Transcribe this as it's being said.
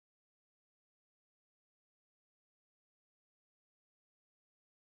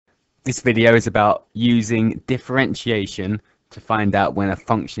This video is about using differentiation to find out when a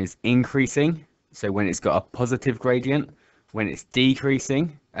function is increasing, so when it's got a positive gradient, when it's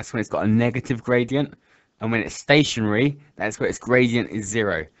decreasing, that's when it's got a negative gradient, and when it's stationary, that's where its gradient is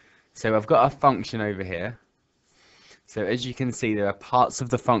 0. So I've got a function over here. So as you can see, there are parts of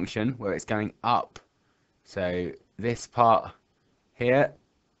the function where it's going up. So this part here,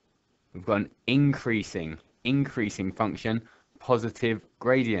 we've got an increasing function, positive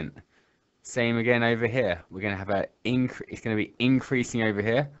gradient. Same again over here. We're going to have it's going to be increasing over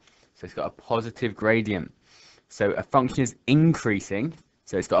here. So it's got a positive gradient. So a function is increasing,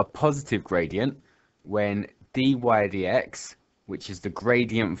 so it's got a positive gradient when dy dx, which is the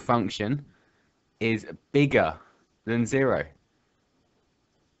gradient function, is bigger than 0.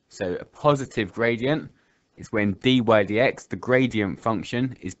 So a positive gradient is when dy dx, the gradient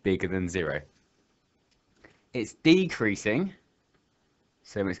function, is bigger than 0. It's decreasing,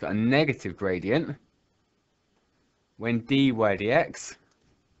 so it's got a negative gradient when dy dx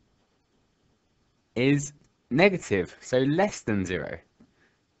is negative, so less than 0.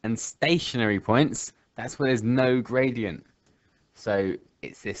 And stationary points, that's where there's no gradient. So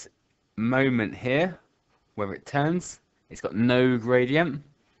it's this moment here where it turns, it's got no gradient,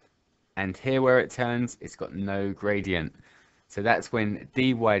 and here where it turns, it's got no gradient. So that's when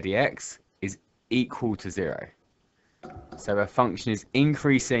dy dx is equal to 0. So a function is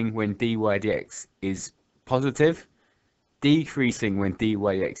increasing when dy dx is positive, decreasing when dy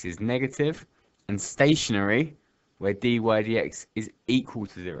dx is negative, and stationary where dy dx is equal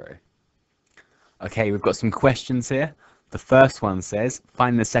to 0. Okay, we've got some questions here. The first one says,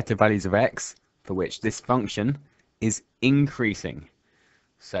 find the set of values of x for which this function is increasing.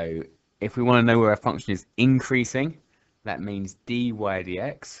 So if we want to know where a function is increasing, that means dy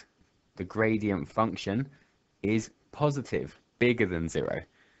dx, the gradient function, is positive, bigger than 0.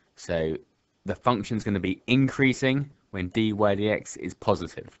 So the function is going to be increasing when dy dx is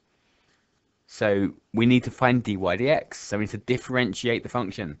positive. So we need to find dy dx, so we need to differentiate the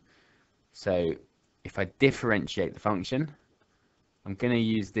function. So if I differentiate the function, I'm going to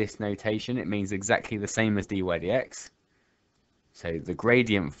use this notation. It means exactly the same as dy dx. So the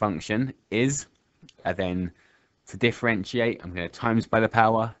gradient function is, and then to differentiate, I'm going to times by the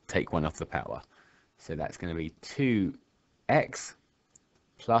power, take 1 off the power. So that's going to be 2x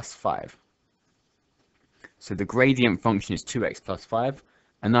plus 5. So the gradient function is 2x plus 5,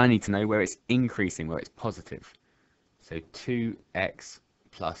 and I need to know where it's increasing, where it's positive. So 2x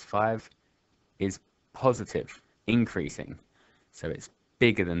plus 5 is positive, increasing. So it's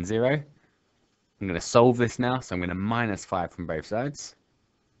bigger than 0. I'm going to solve this now, so I'm going to minus 5 from both sides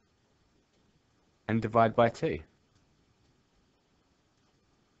and divide by 2.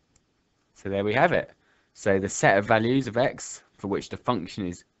 So there we have it. So the set of values of x for which the function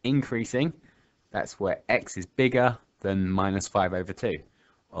is increasing, that's where x is bigger than minus 5 over 2,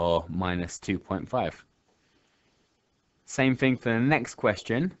 or minus 2.5. Same thing for the next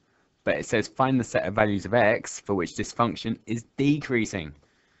question, but it says find the set of values of x for which this function is decreasing.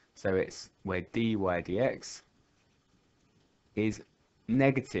 So it's where dy dx is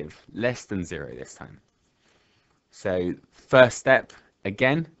negative, less than 0 this time. So first step,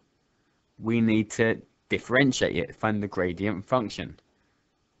 again, we need to differentiate it, find the gradient function.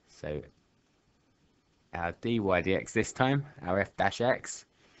 So our dy dx this time, our f dash x,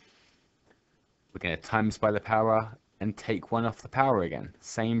 we're going to times by the power and take 1 off the power again.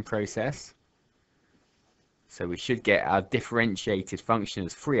 Same process. So we should get our differentiated function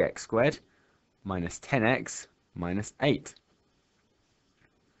as 3x squared minus 10x minus 8.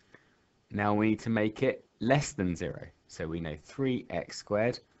 Now we need to make it less than 0. So we know 3x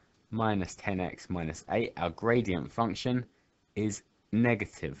squared minus 10x minus 8, our gradient function, is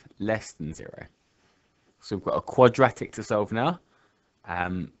negative, less than 0. So we've got a quadratic to solve now.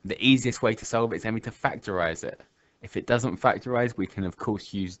 The easiest way to solve it is only to factorize it. If it doesn't factorize, we can of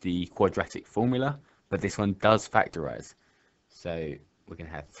course use the quadratic formula, but this one does factorize. So we're going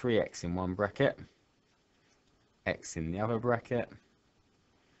to have 3x in one bracket, x in the other bracket,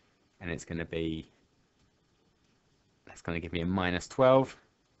 and it's going to be, that's going to give me a minus 12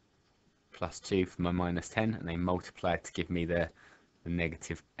 plus 2 for my minus 10, and they multiply to give me the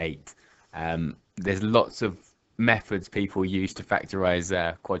negative 8. There's lots of methods people use to factorize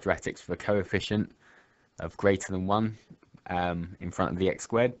quadratics for a coefficient of greater than 1 in front of the x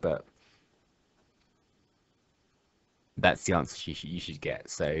squared, but that's the answer you should get.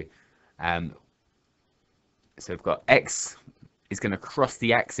 So so we've got x is going to cross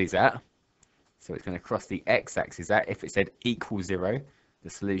the axis at, so it's going to cross the x-axis at, if it said equals 0, the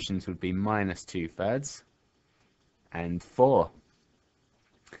solutions would be minus 2/3 and 4.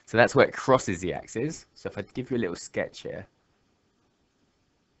 So that's where it crosses the axis. So if I give you a little sketch here,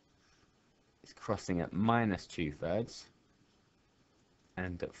 it's crossing at minus 2/3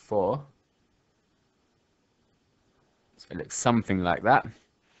 and at 4. So it looks something like that.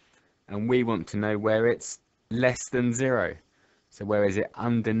 And we want to know where it's less than 0. So where is it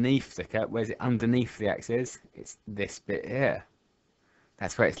underneath the curve? Where's it underneath the axis? It's this bit here.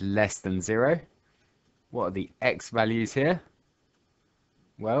 That's where it's less than 0. What are the x values here?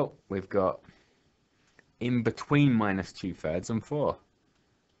 Well, we've got in between minus 2/3 and 4.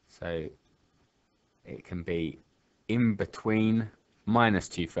 So it can be in between minus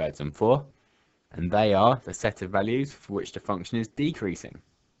 2/3 and 4. And they are the set of values for which the function is decreasing.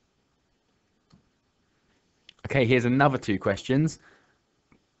 Okay, here's another 2 questions.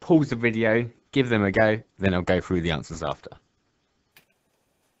 Pause the video, give them a go, then I'll go through the answers after.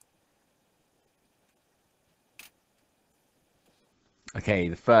 Okay,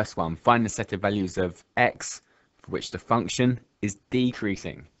 the first one, find the set of values of x for which the function is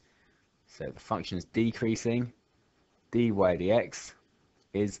decreasing. So the function is decreasing, dy dx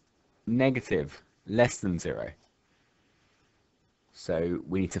is negative, less than 0. So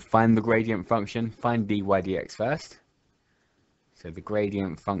we need to find the gradient function, find dy dx first. So the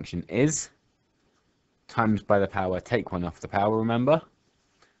gradient function is times by the power, take 1 off the power, remember?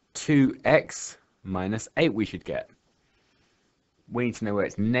 2x minus 8 we should get. We need to know where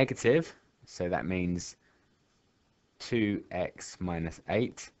it's negative, so that means 2x minus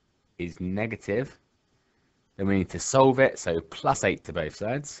 8 is negative. Then we need to solve it, so plus 8 to both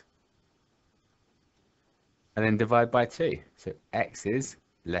sides. And then divide by 2, so x is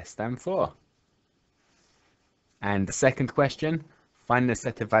less than 4. And the second question, find the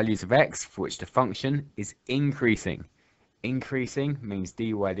set of values of x for which the function is increasing. Increasing means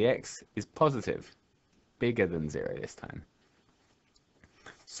dy dx is positive, bigger than 0 this time.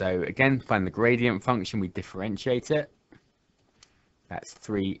 So again, find the gradient function, we differentiate it. That's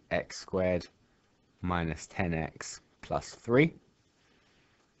 3x squared minus 10x plus 3.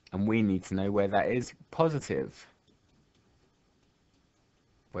 And we need to know where that is positive.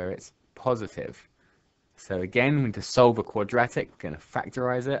 Where it's positive. So again, we need to solve a quadratic. We're going to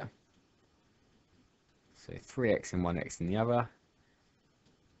factorize it. So 3x in one, x in the other.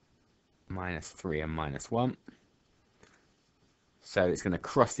 Minus 3 and minus 1. So it's going to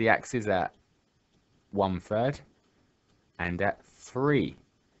cross the axis at 1/3 and at 3.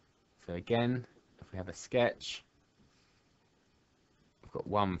 So again, if we have a sketch, we've got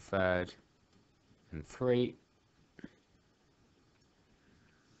 1/3 and 3.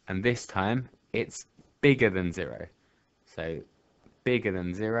 And this time, it's bigger than 0. So bigger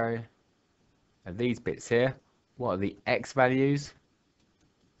than 0 are these bits here. What are the x values?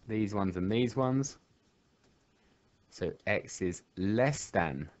 These ones and these ones. So x is less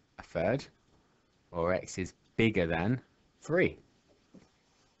than 1/3, or x is bigger than 3.